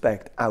due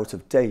respect, out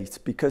of date,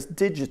 because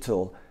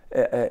digital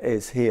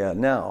is here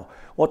now.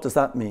 What does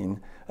that mean?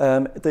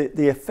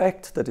 The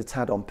effect that it's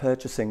had on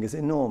purchasing is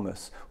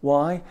enormous.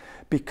 Why?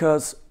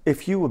 Because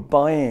if you were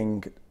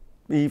buying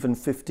even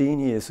 15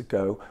 years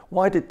ago,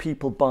 why did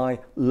people buy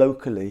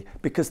locally?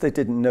 Because they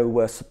didn't know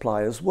where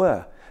suppliers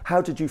were.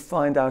 How did you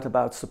find out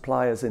about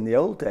suppliers in the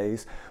old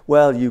days?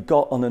 Well, you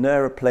got on an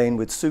aeroplane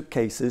with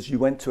suitcases, you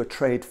went to a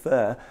trade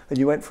fair, and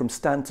you went from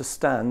stand to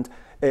stand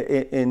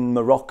in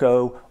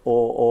Morocco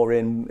or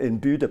in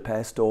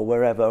Budapest or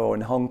wherever, or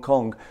in Hong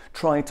Kong,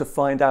 trying to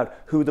find out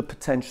who the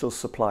potential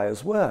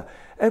suppliers were.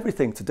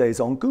 Everything today is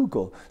on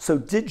Google. So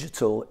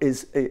digital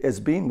has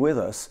been with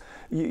us.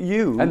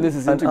 And this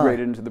is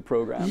integrated into the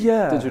program.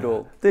 Yeah,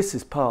 digital. This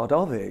is part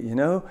of it, you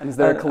know. And is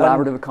there a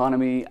collaborative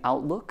economy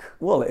outlook?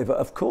 Well,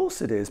 of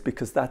course it is,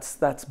 because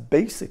that's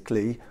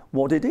basically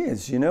what it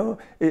is, you know.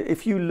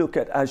 If you look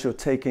at, as you're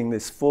taking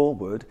this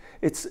forward,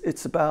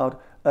 it's about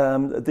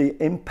the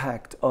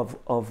impact of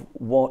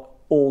what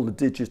all the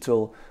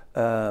digital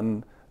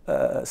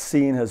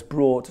scene has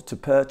brought to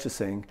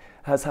purchasing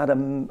has had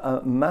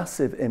a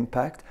massive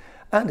impact.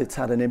 And it's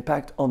had an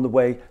impact on the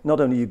way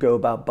not only you go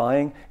about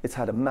buying, it's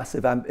had a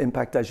massive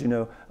impact, as you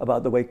know,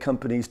 about the way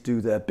companies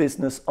do their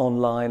business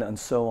online and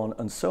so on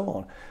and so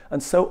on.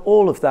 And so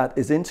all of that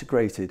is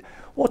integrated.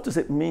 What does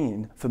it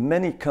mean for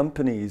many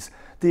companies?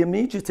 The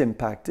immediate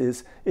impact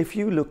is, if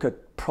you look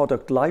at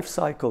product life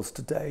cycles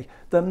today,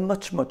 they're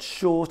much, much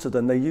shorter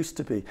than they used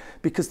to be,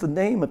 because the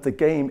name of the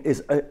game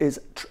is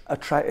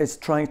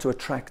trying to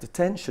attract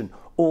attention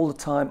all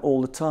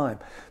the time.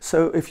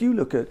 So if you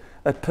look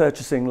at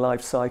purchasing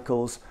life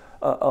cycles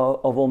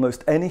of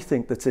almost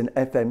anything that's in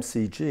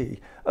FMCG,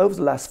 over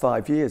the last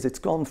 5 years, it's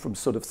gone from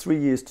sort of 3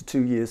 years to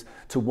 2 years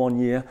to 1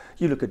 year.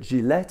 You look at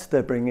Gillette,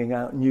 they're bringing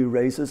out new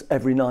razors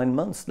every 9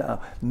 months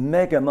now.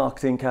 Mega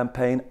marketing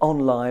campaign,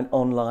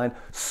 online,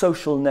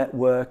 social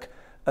network,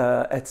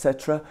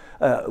 etc.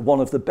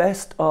 One of the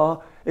best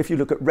are, if you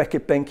look at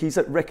Reckitt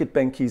Benckiser. Reckitt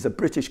Benckiser, a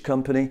British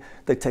company,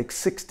 they take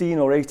 16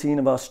 or 18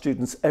 of our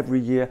students every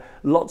year,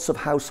 lots of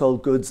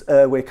household goods,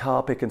 Airwick,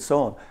 Harpic and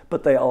so on.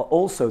 But they are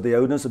also the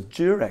owners of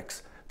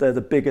Durex. They're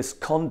the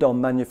biggest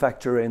condom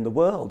manufacturer in the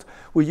world.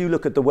 Well, you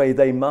look at the way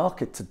they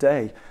market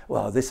today,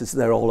 well,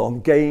 they're all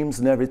on games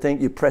and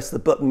everything. You press the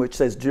button which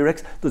says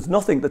Durex. There's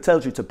nothing that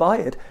tells you to buy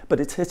it,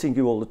 but it's hitting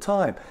you all the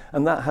time.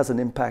 And that has an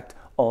impact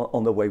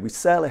on the way we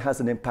sell, it has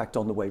an impact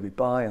on the way we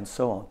buy and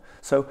so on.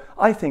 So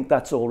I think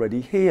that's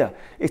already here.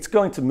 It's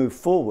going to move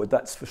forward,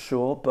 that's for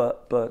sure,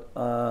 but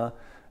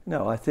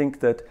no, I think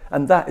that,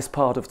 and that is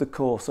part of the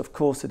course, of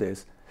course it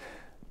is.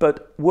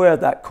 But where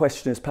that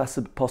question is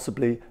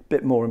possibly a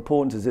bit more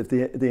important is if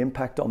the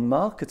impact on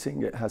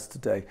marketing it has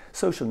today.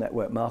 Social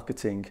network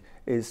marketing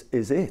is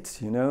it,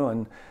 you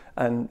know,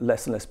 and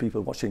less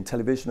people watching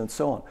television and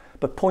so on.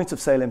 But point of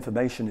sale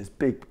information is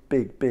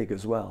big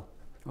as well.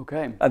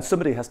 Okay. And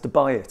somebody has to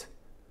buy it.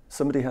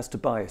 Somebody has to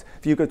buy it.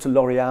 If you go to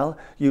L'Oreal,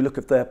 you look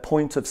at their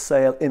point of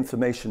sale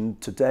information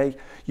today,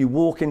 you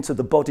walk into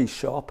the body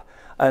shop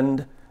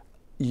and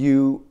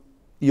you're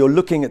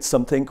looking at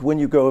something. When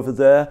you go over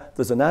there,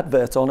 there's an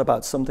advert on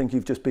about something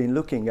you've just been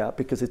looking at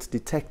because it's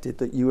detected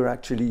that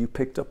you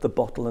picked up the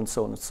bottle and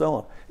so on and so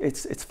on.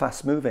 It's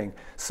fast moving.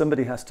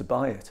 Somebody has to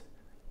buy it.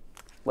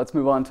 Let's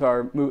move on to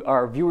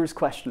our viewers'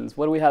 questions.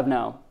 What do we have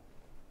now?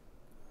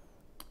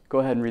 Go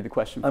ahead and read the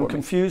question for me. I'm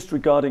confused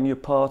regarding your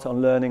part on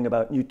learning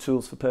about new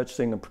tools for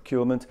purchasing and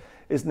procurement.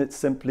 Isn't it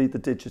simply the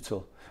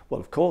digital?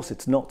 Well, of course,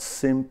 it's not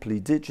simply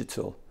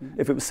digital.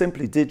 If it was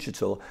simply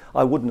digital,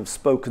 I wouldn't have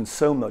spoken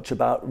so much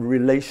about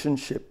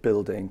relationship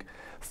building.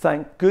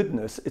 Thank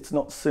goodness it's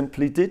not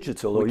simply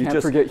digital. We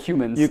can't forget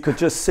humans. You could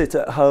just sit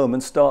at home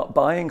and start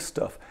buying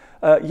stuff.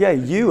 Yeah,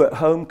 you at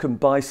home can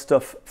buy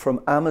stuff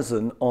from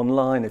Amazon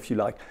online if you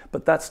like,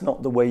 but that's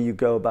not the way you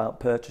go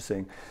about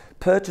purchasing.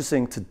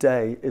 Purchasing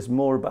today is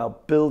more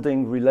about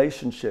building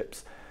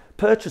relationships.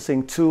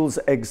 Purchasing tools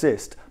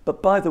exist,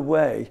 but by the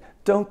way,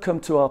 don't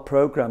come to our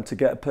program to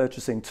get a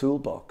purchasing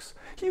toolbox.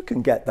 You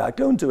can get that.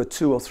 Go and do a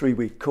 2 or 3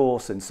 week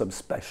course in some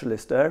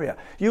specialist area.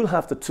 You'll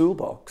have the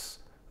toolbox,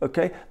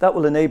 okay? That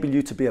will enable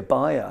you to be a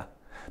buyer.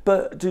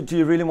 But do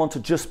you really want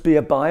to just be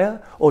a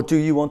buyer, or do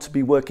you want to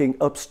be working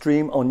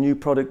upstream on new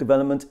product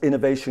development,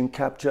 innovation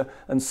capture,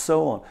 and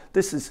so on?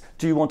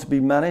 Do you want to be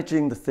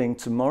managing the thing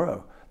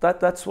tomorrow?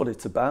 That's what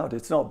it's about.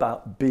 It's not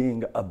about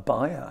being a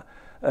buyer.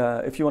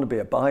 If you want to be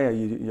a buyer,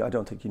 I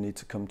don't think you need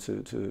to come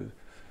to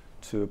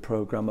a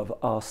program of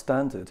our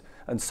standard.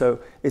 And so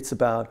it's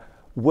about,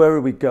 where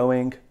are we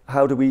going?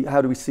 How do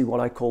we see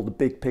what I call the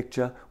big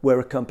picture? Where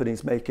are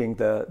companies making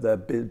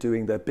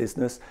doing their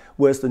business?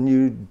 Where's the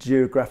new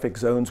geographic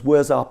zones?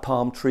 Where's our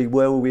palm tree?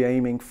 Where are we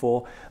aiming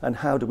for? And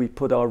how do we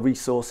put our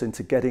resource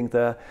into getting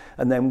there?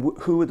 And then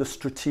who are the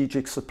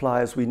strategic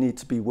suppliers we need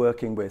to be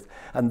working with?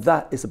 And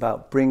that is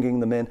about bringing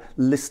them in,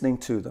 listening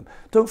to them.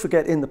 Don't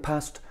forget, in the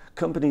past,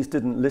 companies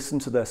didn't listen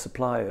to their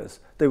suppliers.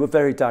 They were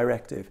very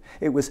directive.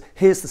 It was,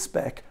 here's the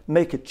spec,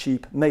 make it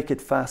cheap, make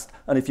it fast,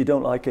 and if you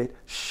don't like it,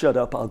 shut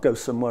up, I'll go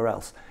somewhere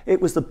else.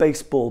 It was the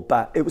baseball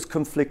bat. It was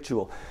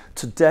conflictual.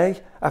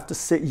 Today,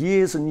 after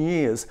years and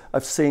years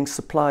of seeing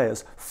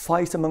suppliers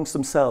fight amongst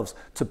themselves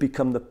to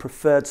become the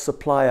preferred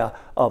supplier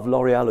of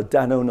L'Oreal or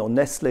Danone or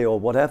Nestle or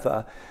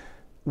whatever,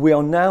 we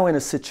are now in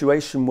a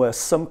situation where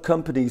some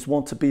companies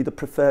want to be the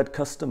preferred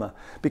customer.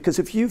 Because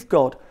if you've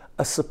got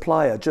a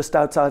supplier just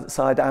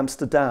outside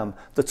Amsterdam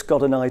that's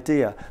got an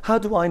idea, how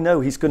do I know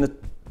he's going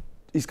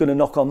to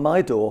knock on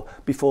my door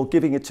before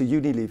giving it to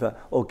Unilever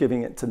or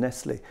giving it to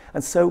Nestle?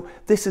 And so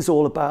this is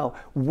all about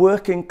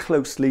working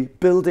closely,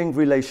 building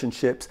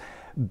relationships,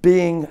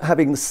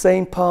 having the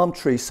same palm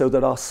tree so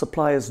that our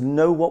suppliers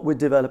know what we're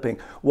developing,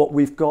 what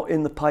we've got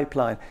in the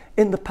pipeline.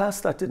 In the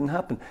past, that didn't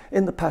happen.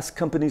 In the past,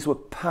 companies were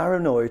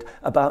paranoid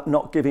about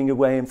not giving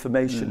away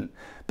information.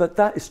 But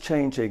that is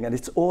changing, and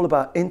it's all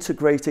about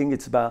integrating.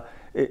 It's about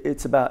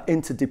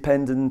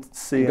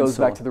interdependency. It goes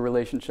back to the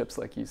relationships,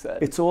 like you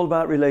said. It's all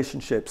about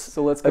relationships.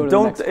 So let's go to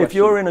the next question. If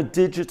you're in a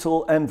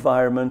digital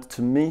environment,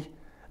 to me,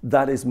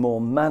 that is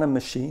more man and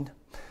machine.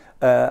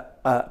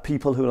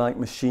 People who like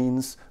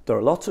machines. There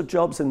are lots of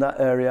jobs in that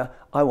area.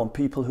 I want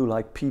people who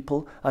like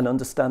people and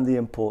understand the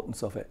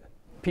importance of it.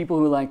 People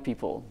who like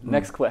people.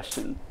 Next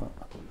question.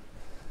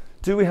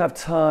 Do we have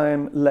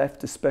time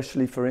left,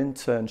 especially for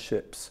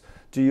internships?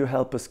 Do you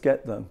help us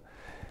get them?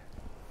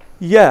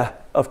 Yeah,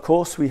 of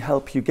course we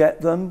help you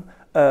get them.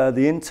 The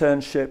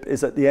internship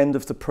is at the end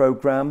of the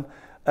program.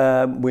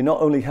 We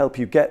not only help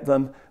you get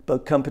them,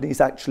 but companies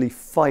actually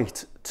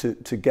fight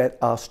to get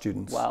our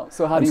students. Wow.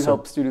 So how do you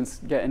help students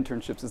get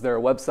internships? Is there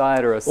a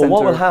website or a center?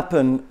 Well, what will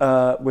happen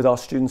with our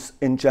students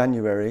in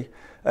January,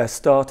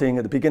 starting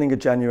at the beginning of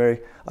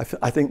January,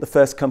 I think the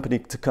first company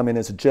to come in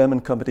is a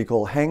German company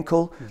called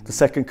Henkel. The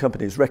second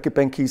company is Reckitt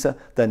Benckiser.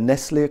 Then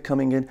Nestle are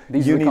coming in.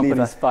 These are the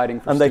companies fighting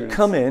for students. And they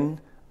come in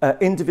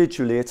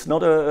individually. It's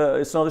not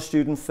a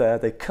student fair.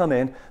 They come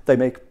in, they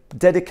make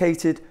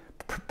dedicated,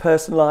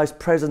 personalized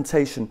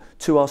presentation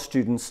to our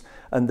students,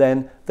 and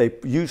then they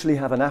usually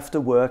have an after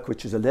work,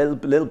 which is a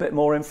little bit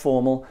more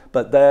informal,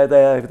 but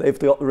they've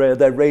got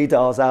their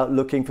radars out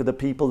looking for the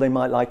people they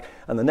might like,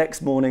 and the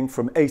next morning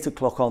from 8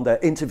 o'clock on, they're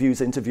interviews.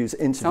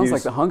 Sounds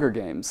like the Hunger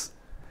Games.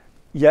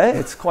 Yeah,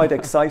 it's quite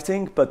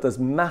exciting, but there's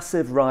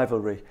massive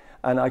rivalry,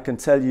 and I can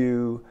tell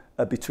you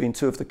between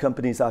two of the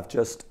companies I've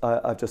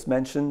just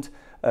mentioned,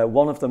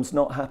 one of them's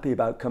not happy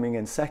about coming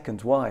in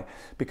second. Why?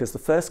 Because the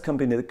first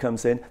company that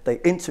comes in, they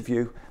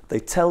interview, they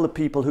tell the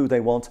people who they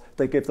want,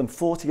 they give them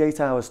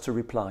 48 hours to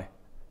reply.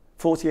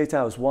 48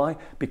 hours. Why?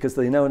 Because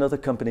they know another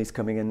company's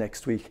coming in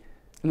next week.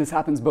 And this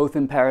happens both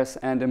in Paris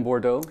and in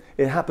Bordeaux?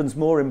 It happens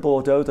more in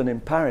Bordeaux than in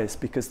Paris,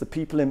 because the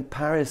people in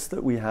Paris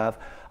that we have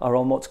are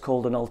on what's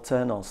called an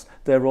alternance.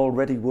 They're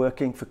already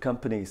working for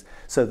companies.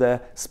 So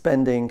they're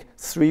spending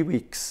 3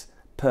 weeks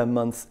per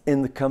month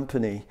in the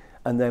company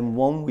and then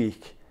 1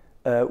 week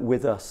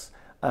with us,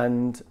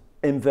 and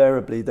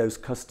invariably those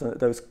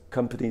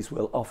companies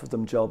will offer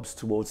them jobs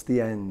towards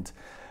the end.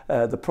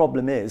 The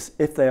problem is,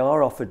 if they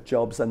are offered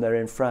jobs and they're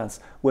in France,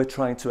 we're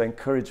trying to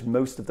encourage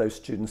most of those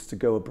students to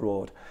go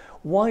abroad.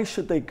 Why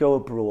should they go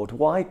abroad?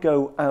 Why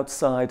go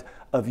outside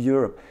of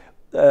Europe?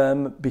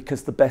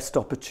 Because the best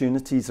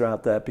opportunities are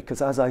out there.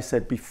 Because, as I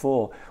said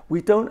before,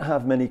 we don't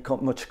have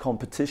much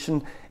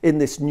competition in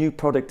this new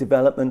product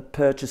development,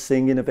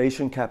 purchasing,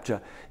 innovation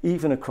capture,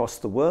 even across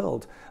the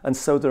world. And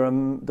so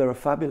there are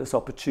fabulous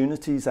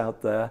opportunities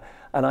out there,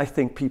 and I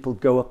think people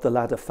go up the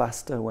ladder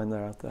faster when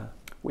they're out there.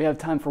 We have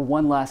time for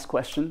one last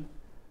question.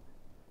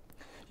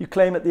 You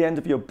claim at the end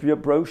of your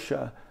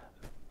brochure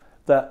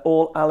that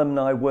all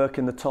alumni work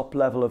in the top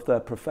level of their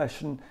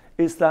profession.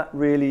 Is that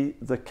really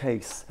the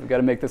case? We've got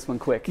to make this one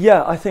quick.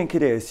 Yeah, I think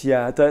it is.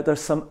 Yeah, there's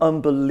some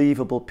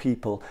unbelievable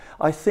people.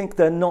 I think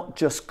they're not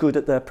just good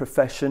at their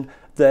profession,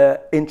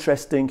 they're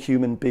interesting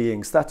human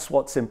beings. That's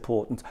what's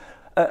important.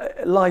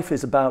 Life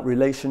is about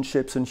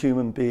relationships and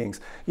human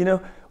beings. You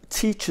know,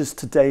 teachers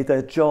today,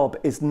 their job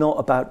is not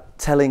about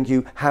telling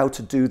you how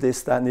to do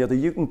this, that and the other.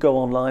 You can go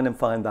online and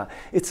find that.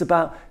 It's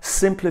about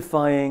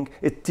simplifying,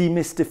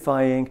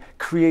 demystifying,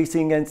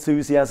 creating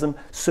enthusiasm,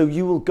 so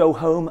you will go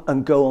home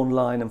and go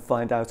online and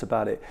find out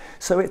about it.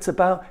 So it's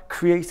about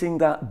creating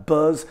that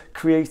buzz,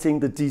 creating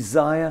the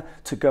desire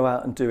to go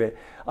out and do it.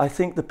 I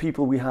think the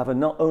people we have are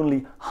not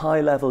only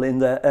high level in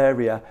their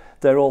area,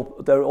 they're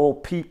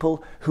all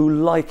people who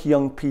like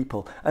young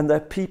people. And they're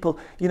people,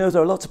 you know,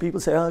 there are lots of people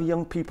who say, oh,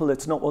 young people,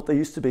 it's not what they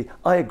used to be.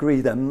 I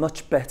agree, they're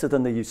much better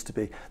than they used to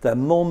be. They're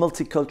more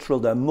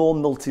multicultural, they're more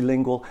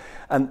multilingual,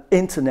 and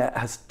internet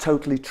has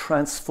totally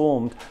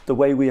transformed the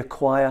way we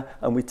acquire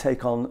and we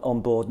take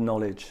on board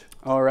knowledge.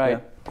 All right, yeah.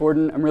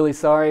 Gordon, I'm really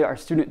sorry our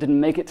student didn't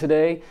make it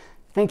today.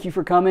 Thank you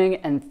for coming,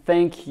 and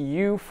thank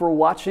you for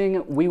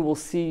watching. We will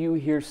see you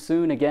here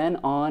soon again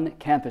on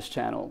Campus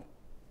Channel.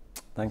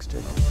 Thanks,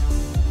 Jake.